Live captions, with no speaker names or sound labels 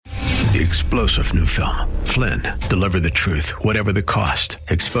the explosive new film, Flynn, deliver the truth, whatever the cost,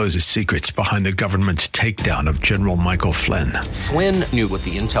 exposes secrets behind the government's takedown of General Michael Flynn. Flynn knew what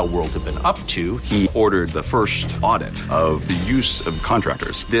the intel world had been up to. He ordered the first audit of the use of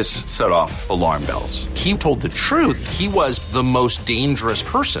contractors. This set off alarm bells. He told the truth. He was the most dangerous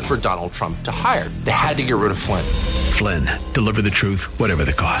person for Donald Trump to hire. They had to get rid of Flynn. Flynn, deliver the truth, whatever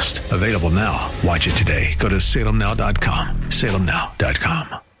the cost. Available now. Watch it today. Go to salemnow.com.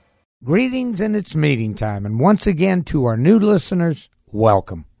 salemnow.com. Greetings, and it's meeting time. And once again, to our new listeners,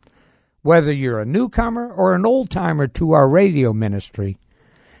 welcome. Whether you're a newcomer or an old-timer to our radio ministry,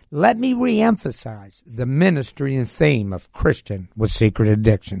 let me reemphasize the ministry and theme of Christian with Secret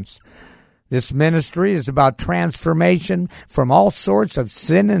Addictions. This ministry is about transformation from all sorts of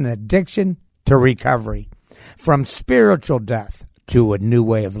sin and addiction to recovery, from spiritual death to a new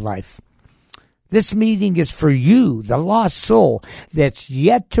way of life. This meeting is for you, the lost soul that's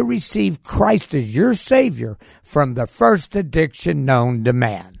yet to receive Christ as your Savior from the first addiction known to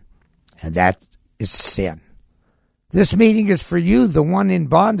man, and that is sin. This meeting is for you, the one in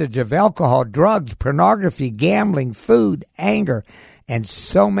bondage of alcohol, drugs, pornography, gambling, food, anger, and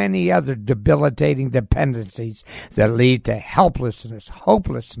so many other debilitating dependencies that lead to helplessness,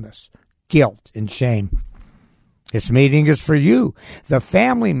 hopelessness, guilt, and shame. This meeting is for you, the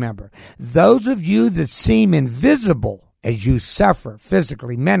family member, those of you that seem invisible as you suffer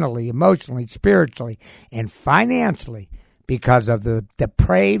physically, mentally, emotionally, spiritually, and financially because of the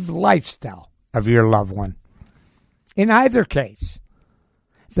depraved lifestyle of your loved one. In either case,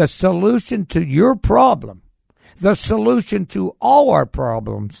 the solution to your problem, the solution to all our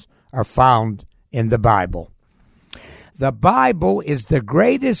problems, are found in the Bible. The Bible is the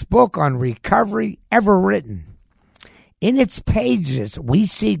greatest book on recovery ever written. In its pages, we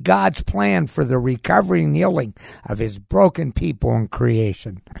see God's plan for the recovery and healing of His broken people in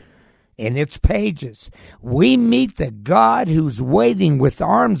creation. In its pages, we meet the God who's waiting with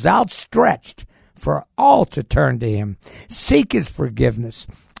arms outstretched for all to turn to Him, seek His forgiveness,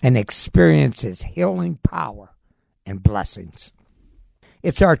 and experience His healing power and blessings.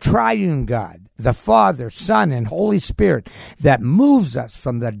 It's our triune God, the Father, Son, and Holy Spirit, that moves us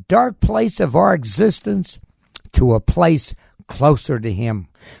from the dark place of our existence to a place closer to Him,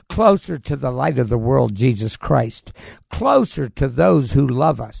 closer to the light of the world, Jesus Christ, closer to those who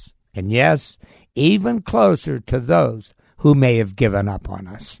love us, and yes, even closer to those who may have given up on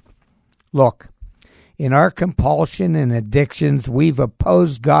us. Look, in our compulsion and addictions, we've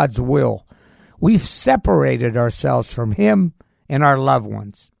opposed God's will. We've separated ourselves from Him and our loved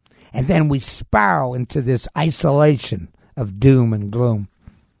ones, and then we spiral into this isolation of doom and gloom.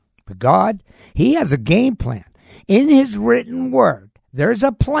 But God, He has a game plan. In His written word, there's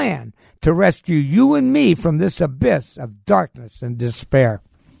a plan to rescue you and me from this abyss of darkness and despair.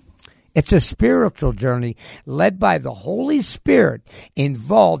 It's a spiritual journey led by the Holy Spirit,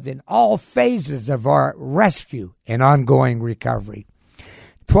 involved in all phases of our rescue and ongoing recovery.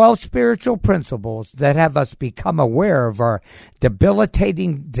 12 spiritual principles that have us become aware of our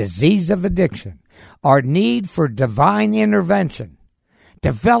debilitating disease of addiction, our need for divine intervention,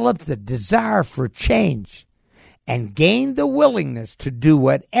 develop the desire for change, and gain the willingness to do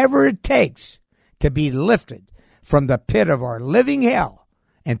whatever it takes to be lifted from the pit of our living hell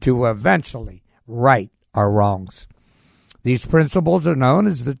and to eventually right our wrongs. These principles are known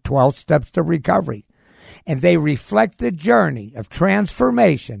as the 12 steps to recovery, and they reflect the journey of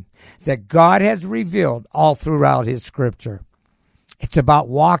transformation that God has revealed all throughout His Scripture. It's about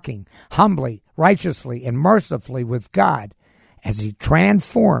walking humbly, righteously, and mercifully with God as He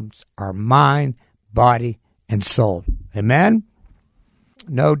transforms our mind, body, and soul. Amen?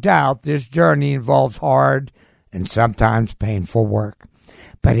 No doubt this journey involves hard and sometimes painful work,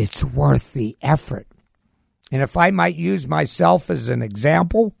 but it's worth the effort. And if I might use myself as an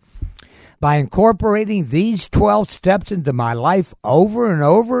example, by incorporating these 12 steps into my life over and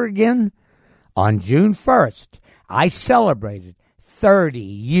over again, on June 1st, I celebrated 30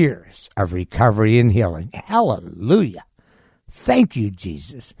 years of recovery and healing. Hallelujah. Thank you,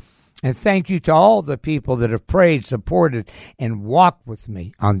 Jesus. And thank you to all the people that have prayed, supported, and walked with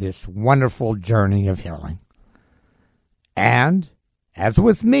me on this wonderful journey of healing. And, as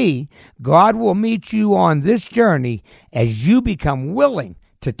with me, God will meet you on this journey as you become willing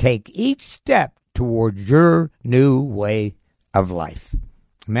to take each step towards your new way of life.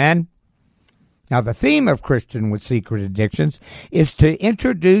 Amen? Now, the theme of Christian with Secret Addictions is to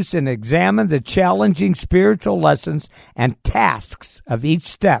introduce and examine the challenging spiritual lessons and tasks of each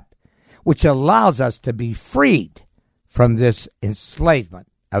step, which allows us to be freed from this enslavement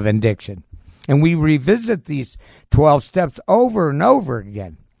of addiction. And we revisit these 12 steps over and over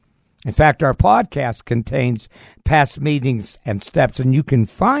again. In fact, our podcast contains past meetings and steps, and you can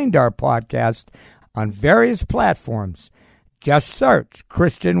find our podcast on various platforms. Just search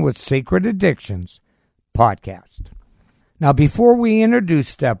Christian with Secret Addictions podcast. Now, before we introduce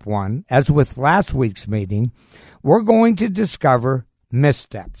step one, as with last week's meeting, we're going to discover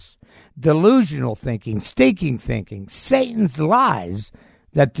missteps, delusional thinking, stinking thinking, Satan's lies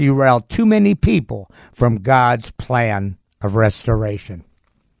that derail too many people from God's plan of restoration.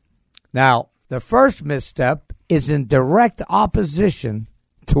 Now, the first misstep is in direct opposition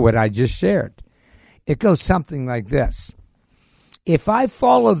to what I just shared. It goes something like this. If I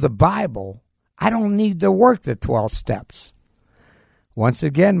follow the Bible, I don't need to work the 12 steps. Once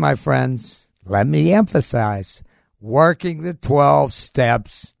again, my friends, let me emphasize, working the 12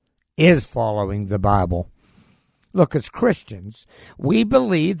 steps is following the Bible. Look, as Christians, we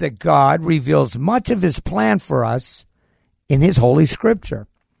believe that God reveals much of his plan for us in his Holy Scripture.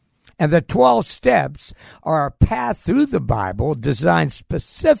 And the 12 steps are a path through the Bible designed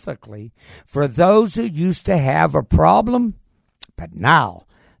specifically for those who used to have a problem, but now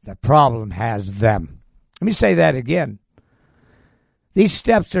the problem has them. Let me say that again. These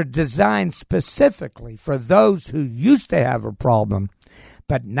steps are designed specifically for those who used to have a problem,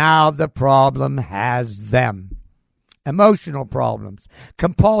 but now the problem has them. Emotional problems,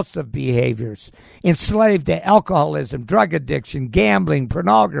 compulsive behaviors, enslaved to alcoholism, drug addiction, gambling,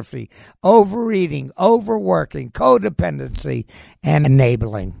 pornography, overeating, overworking, codependency, and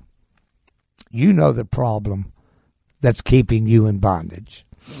enabling. You know the problem that's keeping you in bondage.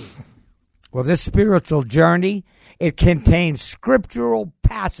 Well, this spiritual journey, it contains scriptural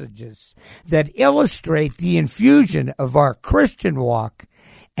passages that illustrate the infusion of our Christian walk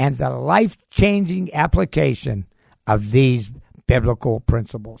and the life-changing application of these biblical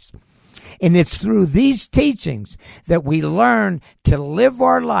principles. And it's through these teachings that we learn to live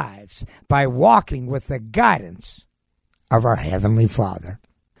our lives by walking with the guidance of our Heavenly Father.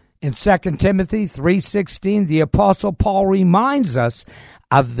 In 2 Timothy 3:16, the Apostle Paul reminds us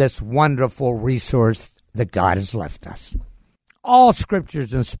of this wonderful resource that God has left us. All Scripture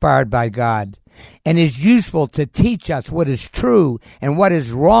is inspired by God and is useful to teach us what is true and what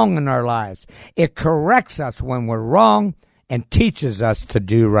is wrong in our lives. It corrects us when we're wrong and teaches us to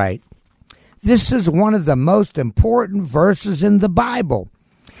do right. This is one of the most important verses in the Bible.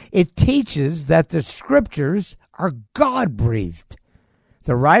 It teaches that the Scriptures are God-breathed.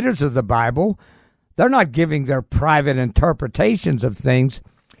 The writers of the Bible, they're not giving their private interpretations of things,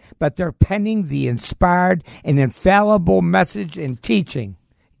 but they're penning the inspired and infallible message and teaching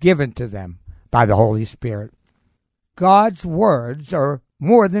given to them by the Holy Spirit. God's words are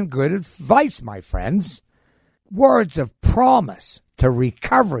more than good advice, my friends. Words of promise to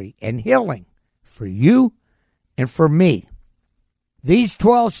recovery and healing for you and for me. These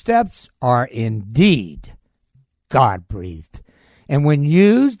 12 steps are indeed God-breathed, and when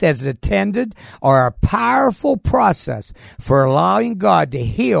used as intended, are a powerful process for allowing God to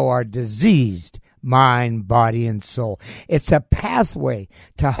heal our diseased mind, body, and soul. It's a pathway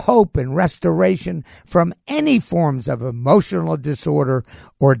to hope and restoration from any forms of emotional disorder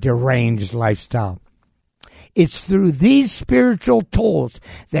or deranged lifestyle. It's through these spiritual tools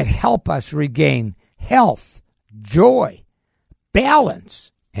that help us regain health, joy,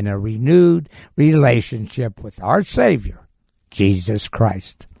 balance, and a renewed relationship with our Savior, Jesus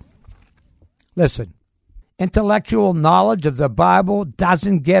Christ. Listen, intellectual knowledge of the Bible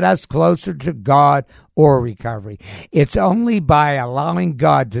doesn't get us closer to God or recovery. It's only by allowing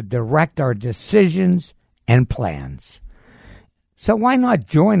God to direct our decisions and plans. So why not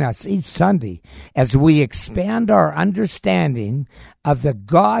join us each Sunday as we expand our understanding of the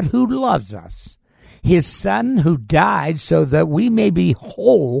God who loves us, his Son who died so that we may be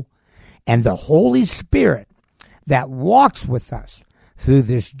whole, and the Holy Spirit that walks with us through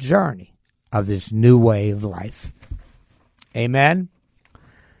this journey of this new way of life. Amen?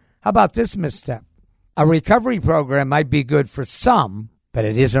 How about this misstep? A recovery program might be good for some, but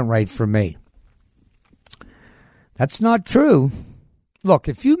it isn't right for me. That's not true. Look,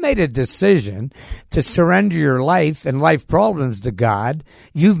 if you made a decision to surrender your life and life problems to God,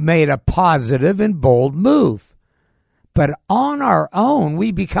 you've made a positive and bold move. But on our own,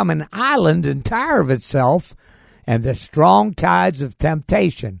 we become an island and tire of itself, and the strong tides of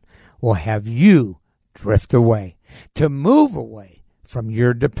temptation will have you drift away, to move away from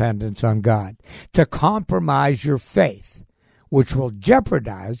your dependence on God, to compromise your faith, which will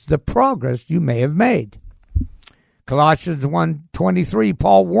jeopardize the progress you may have made. Colossians 1:23,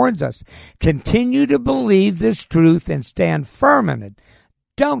 Paul warns us, continue to believe this truth and stand firm in it.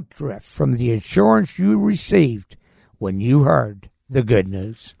 Don't drift from the assurance you received when you heard the good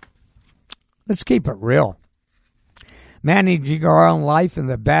news. Let's keep it real. Managing our own life in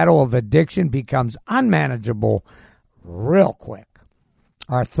the battle of addiction becomes unmanageable real quick.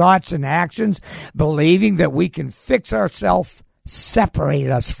 Our thoughts and actions, believing that we can fix ourselves, separate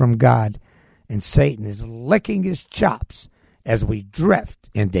us from God. And Satan is licking his chops as we drift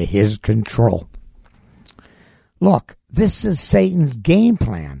into his control. Look, this is Satan's game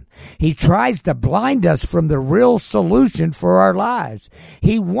plan. He tries to blind us from the real solution for our lives.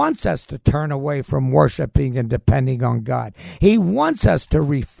 He wants us to turn away from worshiping and depending on God. He wants us to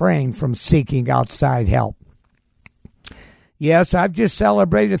refrain from seeking outside help. Yes, I've just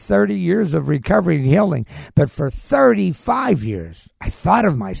celebrated 30 years of recovery and healing, but for 35 years, I thought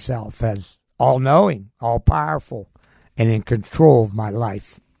of myself as all-knowing, all-powerful, and in control of my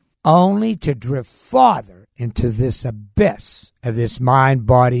life, only to drift farther into this abyss of this mind,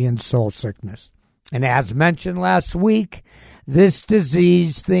 body, and soul sickness. And as mentioned last week, this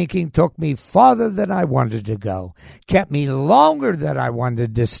disease thinking took me farther than I wanted to go, kept me longer than I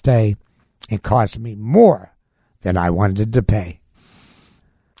wanted to stay, and cost me more than I wanted to pay.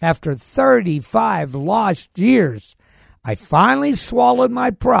 After 35 lost years, I finally swallowed my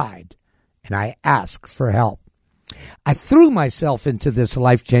pride, and I asked for help. I threw myself into this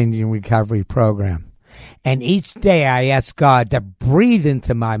life-changing recovery program, and each day I asked God to breathe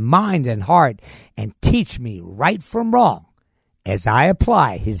into my mind and heart and teach me right from wrong as I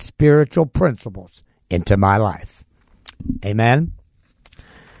apply his spiritual principles into my life. Amen?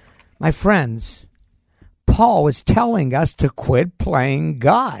 My friends, Paul is telling us to quit playing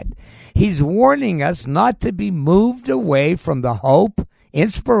God. He's warning us not to be moved away from the hope,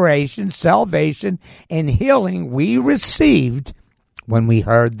 inspiration, salvation, and healing we received when we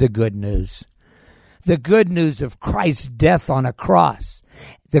heard the good news. The good news of Christ's death on a cross.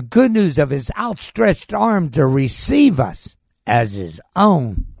 The good news of his outstretched arm to receive us as his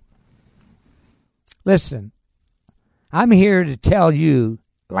own. Listen, I'm here to tell you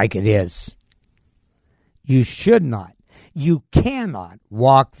like it is. You should not, you cannot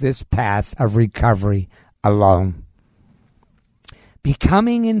walk this path of recovery alone.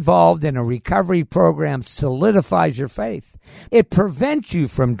 Becoming involved in a recovery program solidifies your faith. It prevents you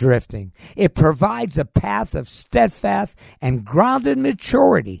from drifting. It provides a path of steadfast and grounded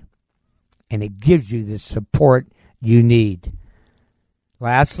maturity, and it gives you the support you need.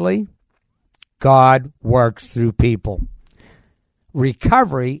 Lastly, God works through people.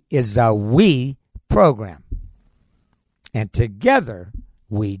 Recovery is a we program, and together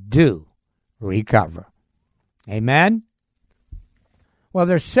we do recover. Amen? Well,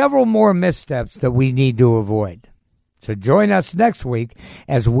 there's several more missteps that we need to avoid. So join us next week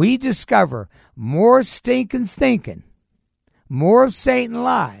as we discover more stinking thinking, more of Satan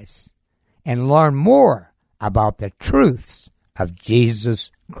lies, and learn more about the truths of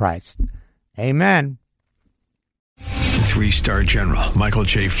Jesus Christ. Amen. 3-star General Michael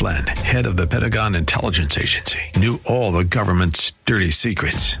J. Flynn, head of the Pentagon Intelligence Agency, knew all the government's dirty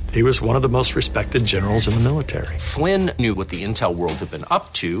secrets. He was one of the most respected generals in the military. Flynn knew what the intel world had been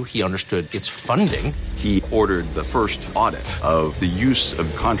up to. He understood its funding. He ordered the first audit of the use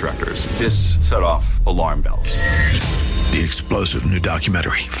of contractors. This set off alarm bells. The explosive new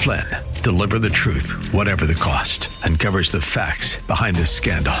documentary, Flynn, Deliver the Truth, Whatever the Cost, uncovers the facts behind this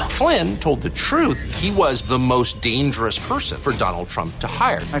scandal. Flynn told the truth. He was the most dangerous person for Donald Trump to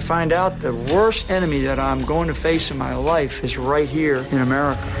hire. I find out the worst enemy that I'm going to face in my life is right here in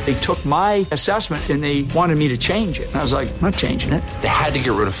America. They took my assessment and they wanted me to change it. And I was like, I'm not changing it. They had to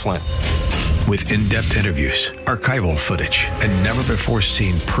get rid of Flynn. With in-depth interviews, archival footage, and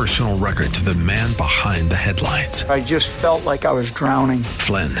never-before-seen personal records of the man behind the headlines. I just felt like I was drowning.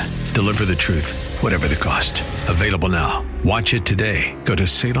 Flynn, Deliver the Truth, Whatever the Cost. Available now. Watch it today. Go to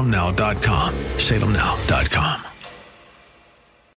salemnow.com. salemnow.com.